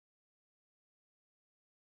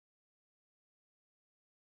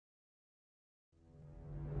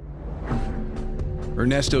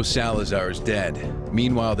Ernesto Salazar is dead.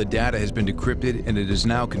 Meanwhile, the data has been decrypted, and it is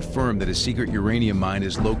now confirmed that a secret uranium mine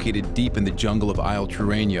is located deep in the jungle of Isle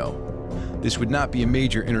Terreno. This would not be a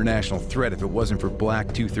major international threat if it wasn't for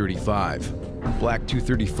Black 235. Black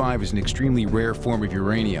 235 is an extremely rare form of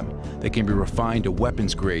uranium that can be refined to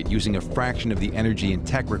weapons grade using a fraction of the energy and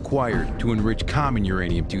tech required to enrich common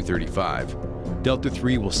uranium 235. Delta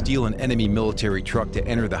III will steal an enemy military truck to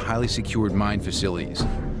enter the highly secured mine facilities.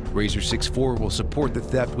 Razor 6-4 will support the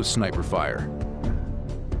theft with sniper fire.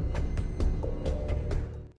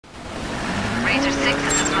 Razor 6,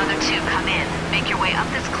 this is Mother 2. Come in. Make your way up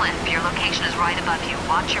this cliff. Your location is right above you.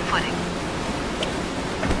 Watch your footing.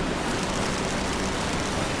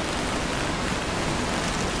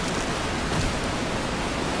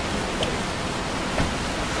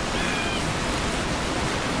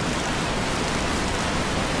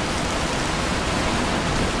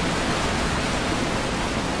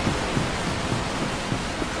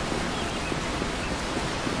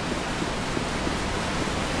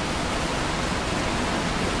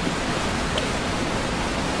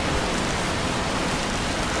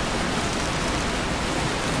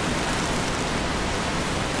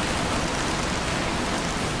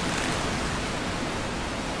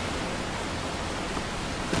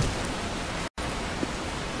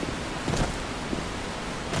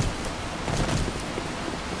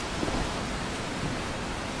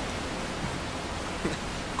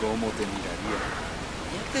 ¿Cómo te miraría?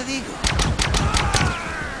 Ya te digo.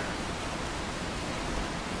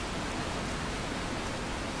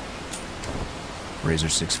 Razor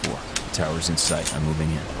 6-4. Tower's in sight. I'm moving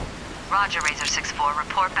in. Roger, Razor 6-4.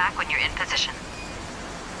 Report back when you're in position.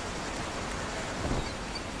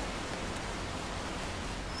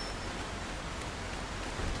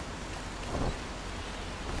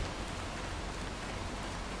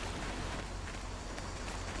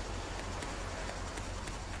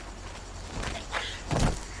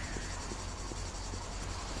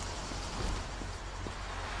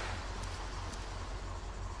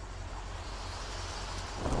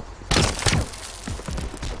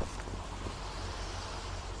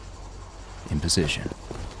 In position.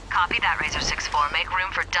 Copy that, Razor 6-4. Make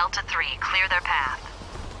room for Delta 3. Clear their path.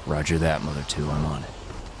 Roger that, Mother 2. I'm on it.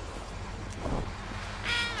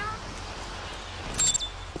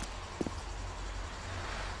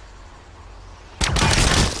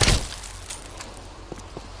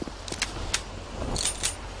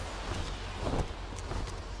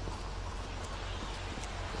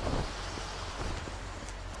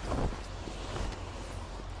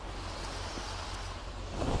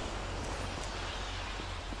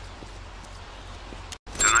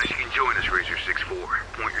 Join us, Razor 6-4.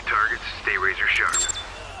 Point your targets, stay razor sharp.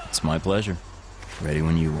 It's my pleasure. Ready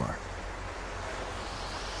when you are.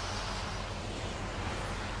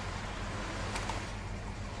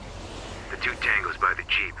 The two tangos by the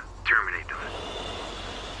Jeep. Terminate them.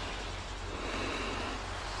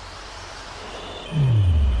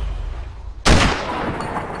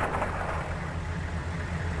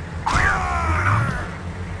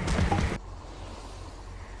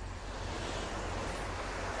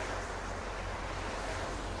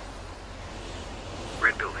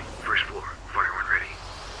 Red building, first floor. Fire when ready.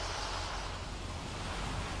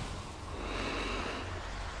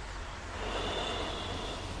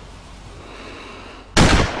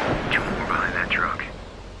 Two more behind that truck.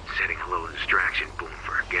 Setting a low distraction boom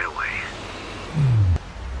for a getaway.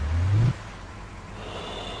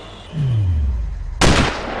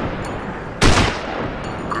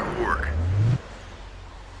 Good work.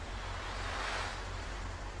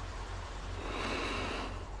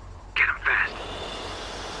 Get him fast.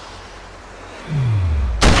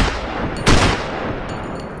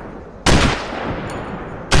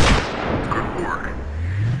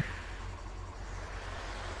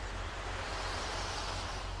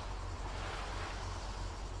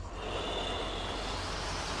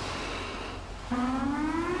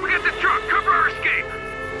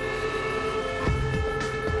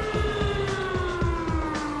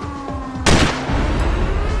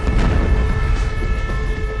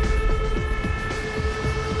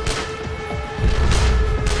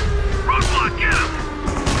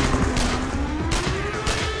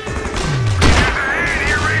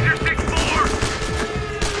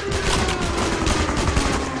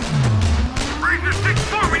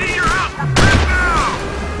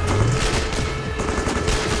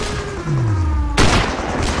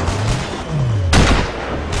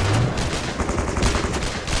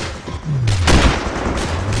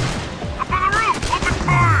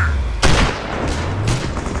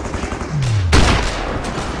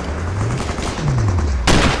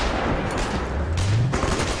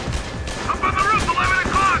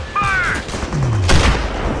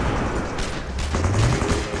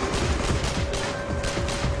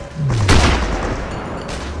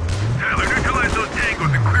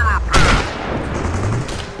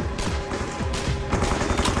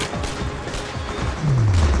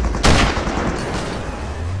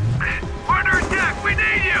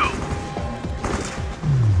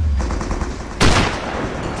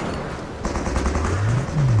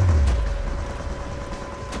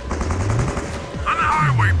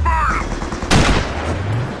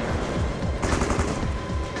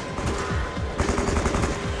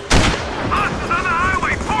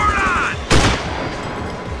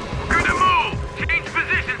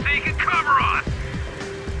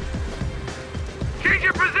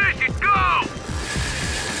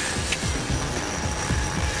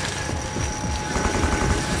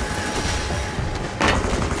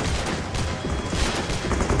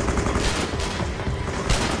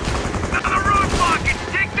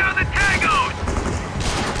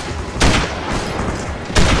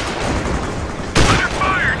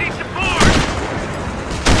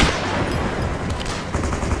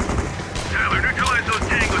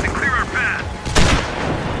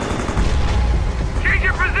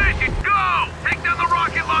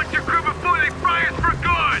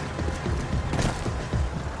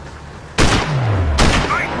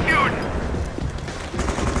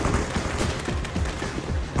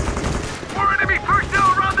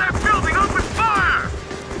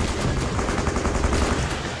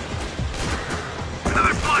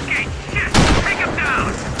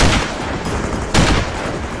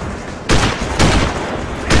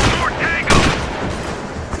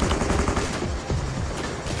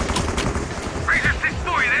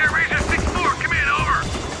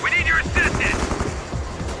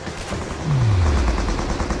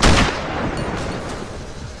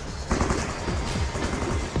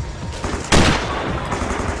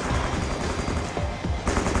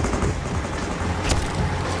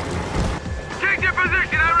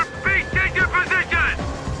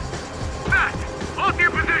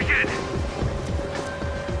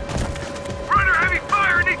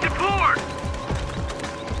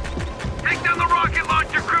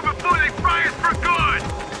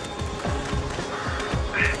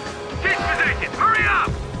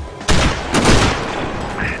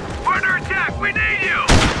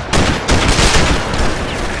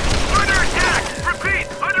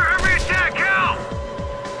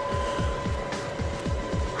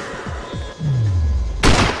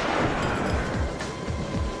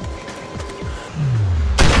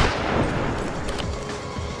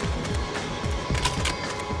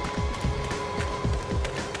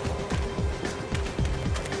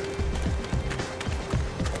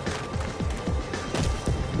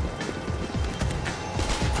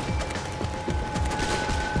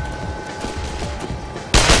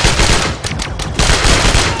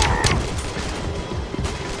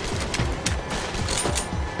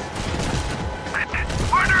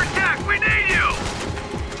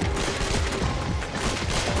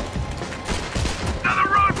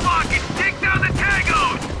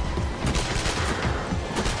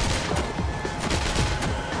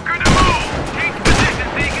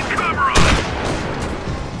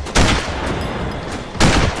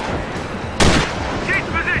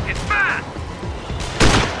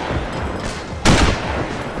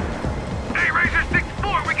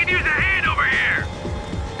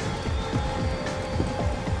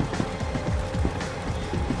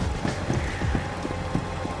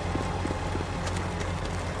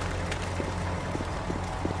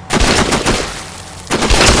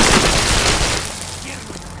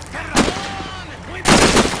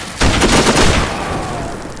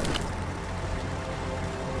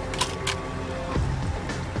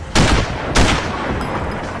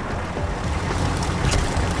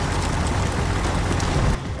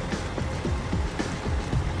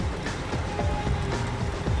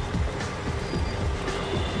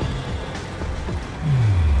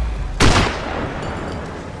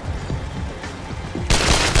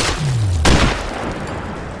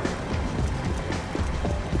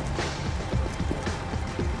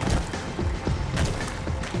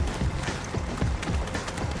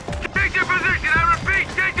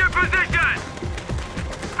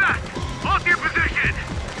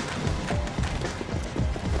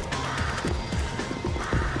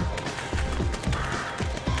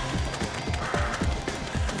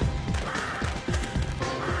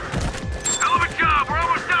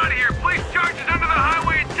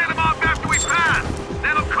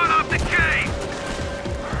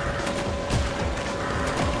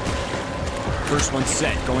 First one's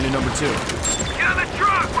set. Going to number 2. Get on the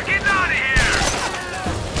truck! We're getting out of here!